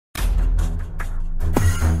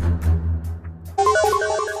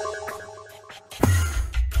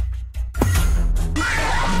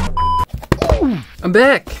I'm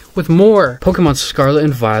back with more Pokemon Scarlet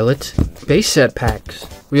and Violet base set packs.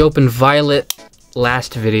 We opened Violet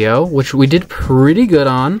last video, which we did pretty good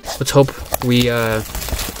on. Let's hope we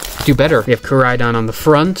do better. We have Koraidon on the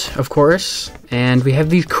front, of course, and we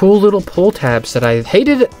have these cool little pull tabs that I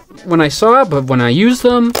hated when I saw, but when I use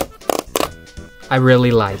them, I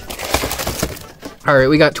really like. Alright,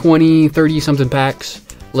 we got 20, 30 something packs.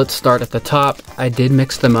 Let's start at the top. I did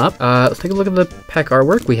mix them up. Let's take a look at the pack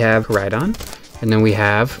artwork. We have Koraidon, and then we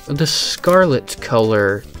have the Scarlet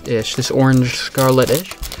color-ish, this orange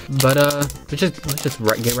Scarlet-ish. But let's just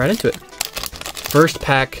get right into it. First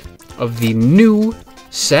pack of the new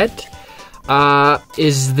set.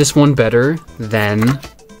 Is this one better than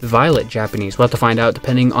Violet Japanese? We'll have to find out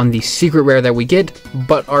depending on the secret rare that we get.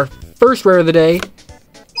 But our first rare of the day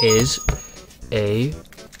is a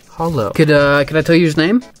holo. Could I tell you his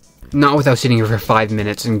name? Not without sitting here for 5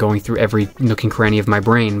 minutes and going through every nook and cranny of my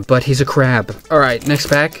brain, but he's a crab. Alright, next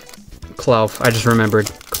pack. Clough. I just remembered.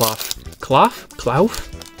 Clough. Clough? Clough?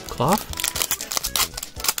 Clough?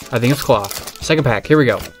 I think it's Clough. Second pack. Here we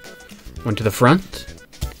go. One to the front.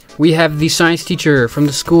 We have the science teacher from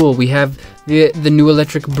the school. We have the new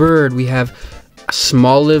electric bird. We have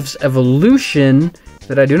Smolive's evolution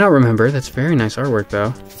that I do not remember. That's very nice artwork,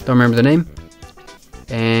 though. Don't remember the name.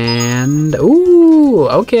 And, ooh,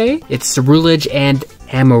 okay. It's Ceruledge and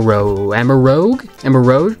Amarogue.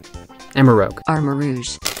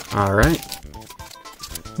 Armarouge. Alright.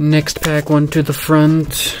 Next pack, one to the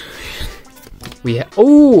front. We have,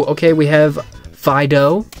 oh, okay, we have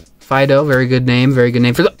Fido. Fido, very good name for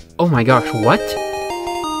the, oh my gosh, what?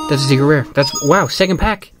 That's a secret rare. That's, wow, second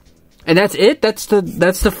pack. And that's it? That's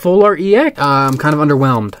the full art EX? I'm kind of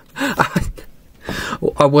underwhelmed.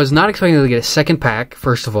 I was not expecting to get a second pack,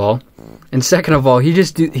 first of all, and second of all,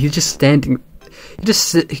 he's just standing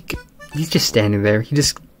there. He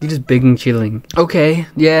just big and chilling. Okay,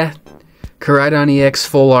 yeah, Koraidon EX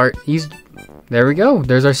full art. There we go.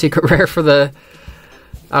 There's our secret rare for the.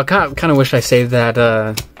 I kind of wish I saved that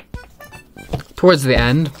towards the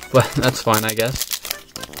end, but that's fine, I guess.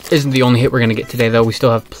 Isn't the only hit we're gonna get today, though. We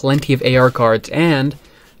still have plenty of AR cards and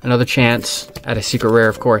another chance at a secret rare,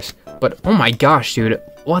 of course. But, oh my gosh, dude.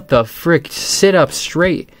 What the frick? Sit up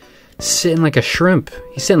straight. Sitting like a shrimp.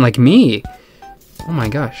 He's sitting like me. Oh my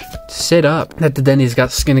gosh. Sit up. That Denny's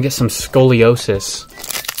gonna get some scoliosis.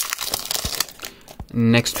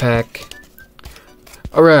 Next pack.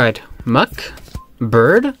 Alright. Muck.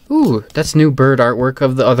 Bird. Ooh, that's new bird artwork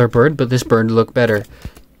of the other bird, but this bird looked better.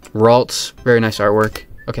 Ralts. Very nice artwork.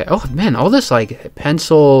 Okay. Oh, man. All this, like,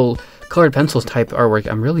 colored pencils type artwork,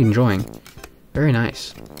 I'm really enjoying. Very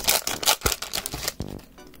nice.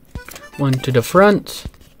 One to the front.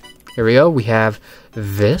 Here we go. We have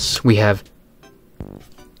this. We have.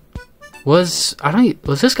 Was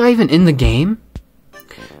this guy even in the game? I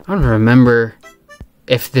don't remember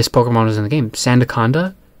if this Pokemon was in the game.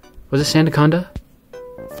 Sandaconda? Was it Sandaconda?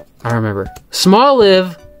 I don't remember.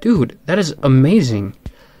 Smolive! Dude, that is amazing.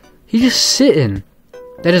 He's just sitting.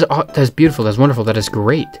 That is beautiful. That's wonderful. That is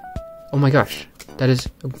great. Oh my gosh. That is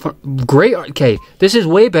great. Okay, this is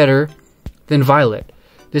way better than Violet.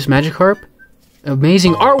 This Magikarp,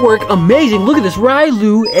 amazing artwork, amazing. Look at this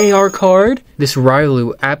Railu AR card. This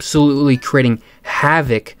Railu absolutely creating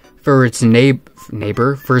havoc for its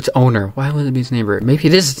neighbor, for its owner. Why would it be its neighbor? Maybe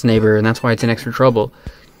it is its neighbor, and that's why it's in extra trouble.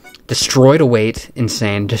 Destroyed a weight,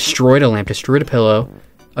 insane. Destroyed a lamp, destroyed a pillow,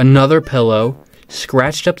 another pillow,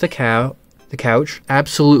 scratched up the couch.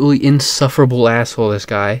 Absolutely insufferable asshole, this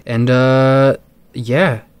guy. And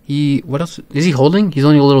yeah, what else is he holding? He's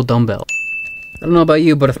only a little dumbbell. I don't know about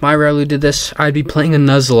you, but if my Railu did this, I'd be playing a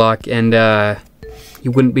Nuzlocke, and he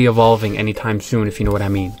wouldn't be evolving anytime soon, if you know what I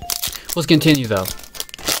mean. Let's continue, though.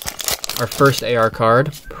 Our first AR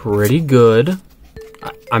card, pretty good.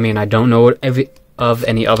 I mean, I don't know of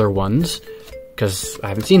any other ones, because I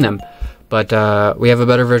haven't seen them. But we have a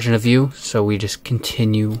better version of you, so we just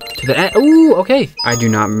continue to the... Ooh, okay. I do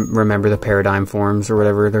not remember the paradigm forms, or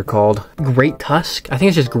whatever they're called. Great Tusk? I think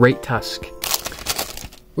it's just Great Tusk.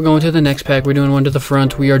 We're going to the next pack. We're doing one to the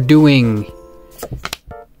front. We are doing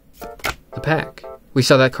the pack. We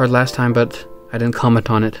saw that card last time, but I didn't comment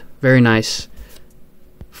on it. Very nice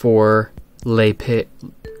for Lay Pig.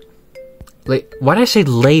 Why did I say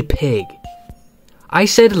Lay Pig? I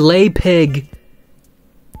said Lay Pig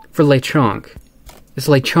for Lechonk. It's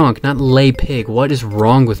Lechonk, not Lay Pig. What is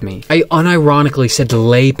wrong with me? I unironically said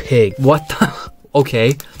Lay Pig. What the?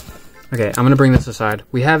 Okay. Okay, I'm gonna bring this aside.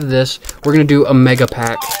 We have this. We're gonna do a mega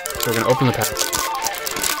pack. So we're gonna open the pack.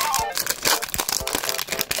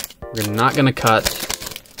 We're not gonna cut.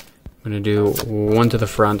 I'm gonna do one to the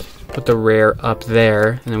front. put the rare up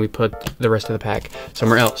there, and then we put the rest of the pack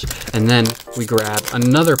somewhere else. And then we grab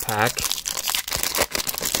another pack,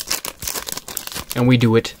 and we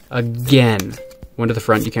do it again. One to the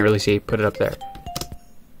front, you can't really see, put it up there.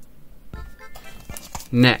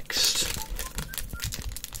 Next.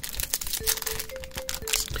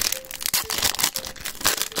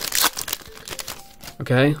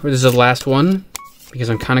 Okay, this is the last one, because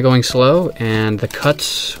I'm kind of going slow, and the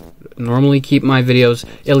cuts normally keep my videos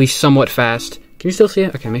at least somewhat fast. Can you still see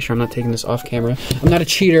it? Okay, make sure I'm not taking this off camera. I'm not a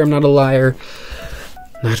cheater, I'm not a liar.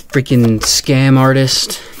 I'm not a freaking scam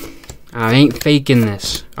artist. I ain't faking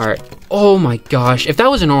this. Alright. Oh my gosh. If that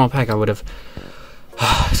was a normal pack, I would have...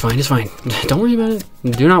 It's fine, it's fine. Don't worry about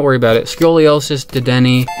it. Do not worry about it. Scoliosis,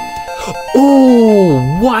 Dedenne.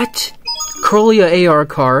 Oh, what? Corellia AR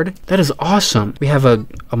card. That is awesome. We have a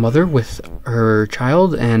mother with her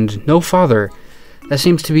child and no father. That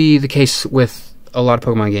seems to be the case with a lot of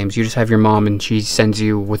Pokemon games. You just have your mom and she sends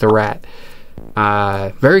you with a rat.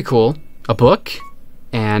 Very cool. A book.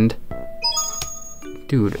 And...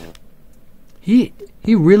 dude.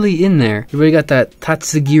 He really in there. He really got that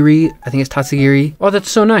Tatsugiri. I think it's Tatsugiri. Oh, that's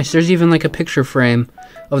so nice. There's even like a picture frame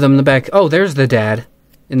of them in the back. Oh, there's the dad.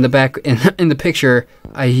 In the back, in the picture.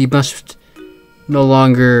 He must no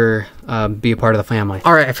longer be a part of the family.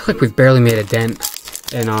 Alright, I feel like we've barely made a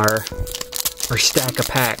dent in our stack of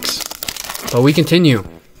packs. But we continue.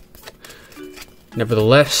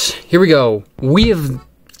 Nevertheless, here we go. We have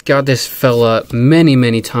got this fella many,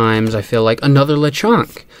 many times, I feel like. Another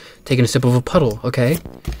Lechonk. Taking a sip of a puddle, okay?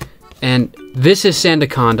 And this is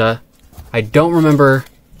Sandaconda. I don't remember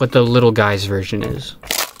what the little guy's version is.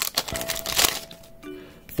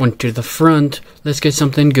 One to the front. Let's get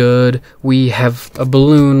something good. We have a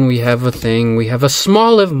balloon. We have a thing. We have a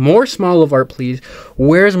Smoliv. More Smoliv art, please.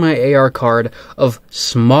 Where's my AR card of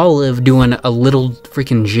Smoliv doing a little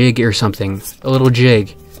freaking jig or something? A little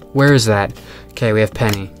jig. Where is that? Okay, we have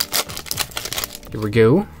Penny. Here we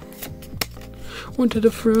go. One to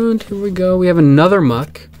the front. Here we go. We have another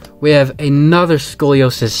Muck. We have another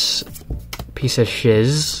Scoliosis piece of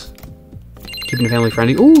shiz. Keeping the family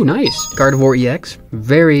friendly. Ooh, nice. Gardevoir EX.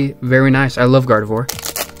 Very, very nice. I love Gardevoir.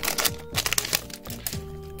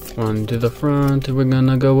 One to the front. We're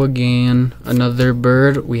gonna go again. Another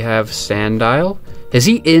bird. We have Sandile. Is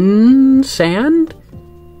he in sand?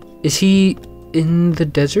 Is he in the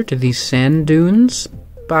desert? Are these sand dunes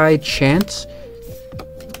by chance?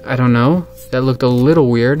 I don't know. That looked a little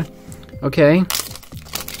weird. Okay.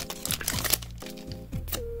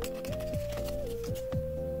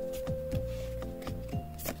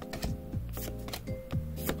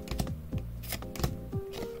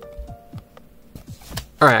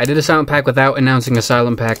 Alright, I did a silent pack without announcing a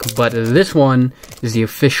silent pack, but this one is the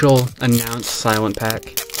official announced silent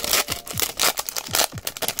pack.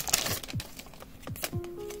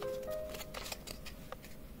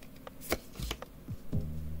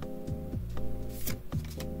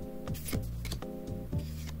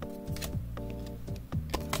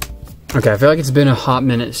 Okay, I feel like it's been a hot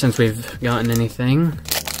minute since we've gotten anything.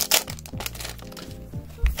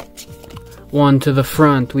 One to the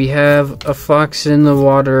front. We have a fox in the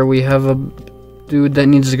water. We have a dude that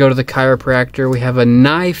needs to go to the chiropractor. We have a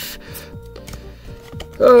knife.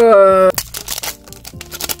 I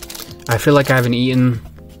feel like I haven't eaten,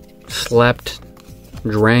 slept,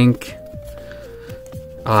 drank,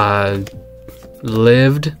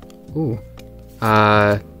 lived. Ooh.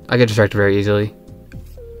 I get distracted very easily.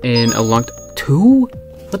 In a long two?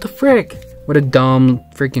 What the frick? What a dumb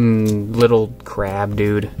freaking little crab,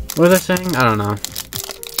 dude. What was I saying? I don't know.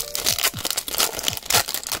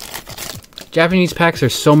 Japanese packs,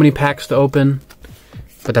 there's so many packs to open.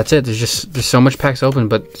 But that's it. There's so much packs to open,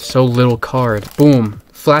 but so little card. Boom.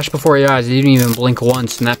 Flash before your eyes. You didn't even blink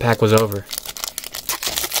once, and that pack was over.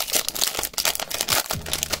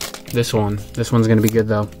 This one's gonna be good,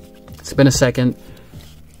 though. It's been a second.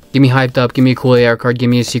 Give me hyped up, give me a cool AR card, give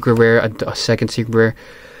me a secret rare, a second secret rare.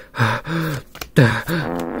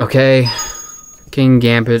 Okay. King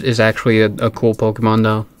Gambit is actually a cool Pokemon,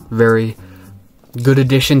 though. Very good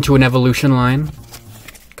addition to an evolution line.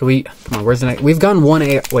 Can we... Come on, where's the next... We've gotten one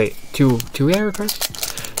AR... Wait, two AR cards?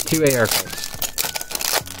 Two AR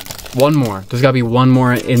cards. One more. There's gotta be one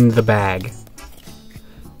more in the bag.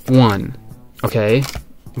 One. Okay.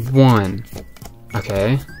 One.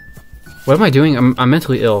 Okay. What am I doing? I'm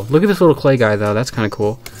mentally ill. Look at this little clay guy, though. That's kind of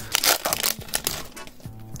cool.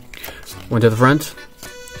 One to the front.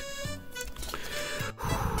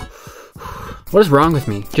 What is wrong with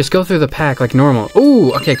me? Just go through the pack like normal.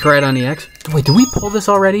 Ooh, okay, Koraidon EX. Wait, did we pull this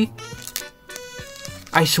already?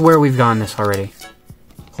 I swear we've gotten this already.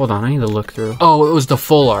 Hold on, I need to look through. Oh, it was the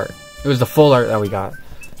full art. It was the full art that we got.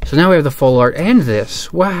 So now we have the full art and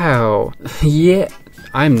this. Wow. Yeah.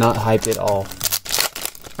 I'm not hyped at all.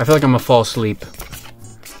 I feel like I'm gonna fall asleep.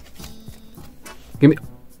 Give me...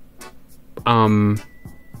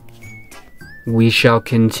 We shall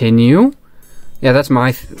continue. Yeah, that's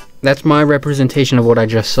my representation of what I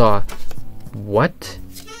just saw. What?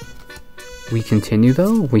 We continue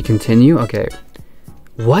though? We continue? Okay.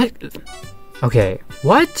 What? Okay.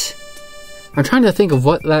 What? I'm trying to think of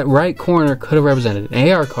what that right corner could have represented.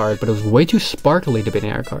 An AR card, but it was way too sparkly to be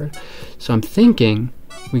an AR card. So I'm thinking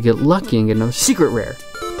we get lucky and get another secret rare.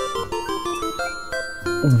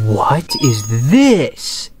 What is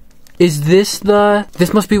this? Is this the...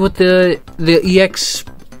 This must be what the EX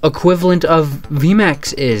equivalent of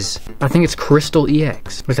VMAX is. I think it's Crystal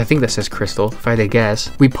EX. Which I think that says Crystal, if I had to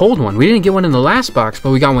guess. We pulled one. We didn't get one in the last box, but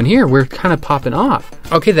we got one here. We're kind of popping off.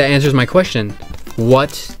 Okay, that answers my question. What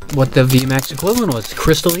the VMAX equivalent was.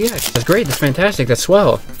 Crystal EX. That's great. That's fantastic. That's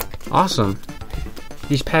swell. Awesome.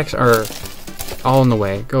 These packs are all in the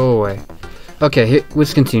way. Go away. Okay, here,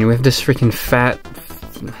 let's continue. We have this freaking fat...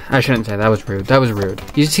 I shouldn't say that. That was rude. That was rude.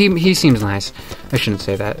 He seems nice. I shouldn't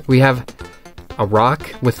say that. We have a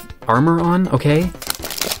rock with armor on. Okay.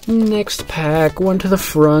 Next pack. One to the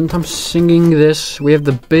front. I'm singing this. We have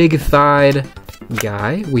the big-thighed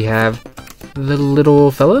guy. We have the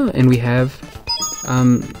little fella. And we have...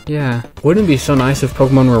 yeah. Wouldn't it be so nice if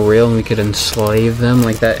Pokemon were real and we could enslave them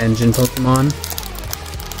like that engine Pokemon?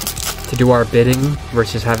 To do our bidding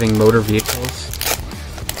versus having motor vehicles?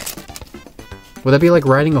 Would that be like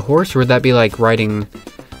riding a horse, or would that be like riding...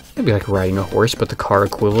 It'd be like riding a horse, but the car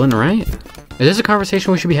equivalent, right? Is this a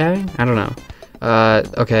conversation we should be having? I don't know.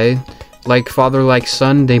 Okay. Like father, like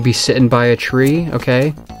son, they be sitting by a tree,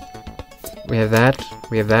 okay? We have that.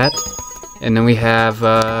 We have that. And then we have,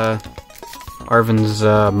 Arvin's,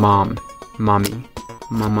 mom. Mommy.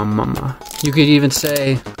 Mama. You could even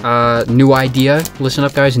say, new idea. Listen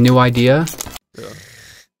up, guys. New idea.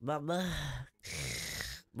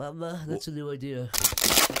 Mama, that's a new idea.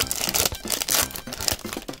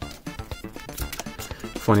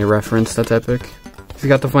 Funny reference. That's epic. If you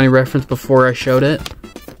got the funny reference before I showed it,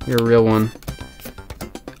 you're a real one.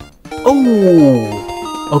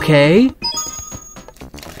 Oh! Okay.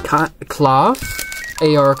 Cloth.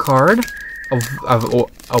 AR card.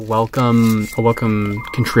 A welcome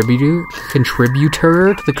contributor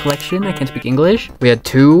to the collection. I can't speak English. We had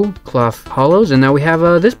 2 cloth hollows, and now we have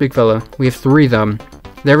this big fella. We have 3 of them.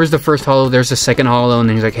 There was the first hollow, there's the second hollow, and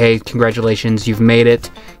then he's like, hey, congratulations, you've made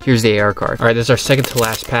it. Here's the AR card. Alright, this is our second to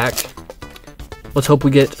last pack. Let's hope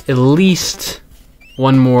we get at least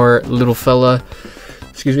one more little fella.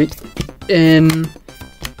 Excuse me. And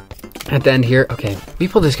at the end here, okay, we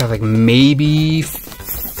pulled this guy like maybe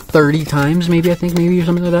 30 times, maybe, I think, maybe, or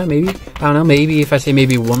something like that, maybe. I don't know, maybe if I say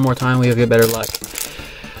maybe one more time, we'll get better luck.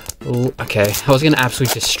 Okay, I was gonna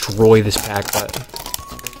absolutely destroy this pack, but...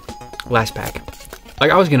 Last pack.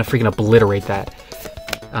 Like, I was gonna freaking obliterate that.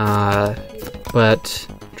 But...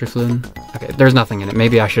 Drifloon? Okay, there's nothing in it.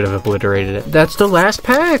 Maybe I should have obliterated it. That's the last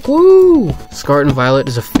pack! Woo! Scarlet and Violet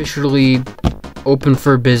is officially open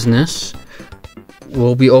for business.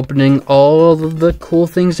 We'll be opening all of the cool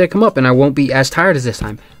things that come up, and I won't be as tired as this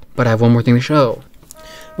time. But I have one more thing to show.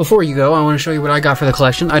 Before you go, I want to show you what I got for the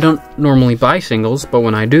collection. I don't normally buy singles, but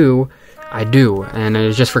when I do, I do. And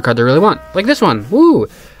it's just for cards I really want. Like this one! Woo!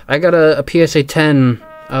 I got a PSA 10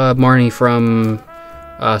 Marnie from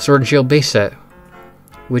Sword and Shield base set,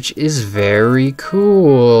 which is very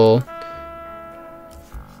cool.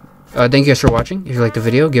 Thank you guys for watching. If you liked the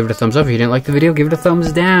video, give it a thumbs up. If you didn't like the video, give it a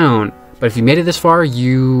thumbs down. But if you made it this far,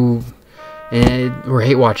 you or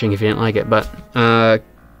hate watching if you didn't like it. But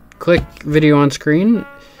click video on screen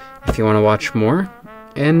if you want to watch more.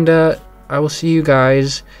 And I will see you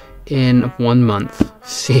guys in 1 month.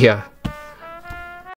 See ya.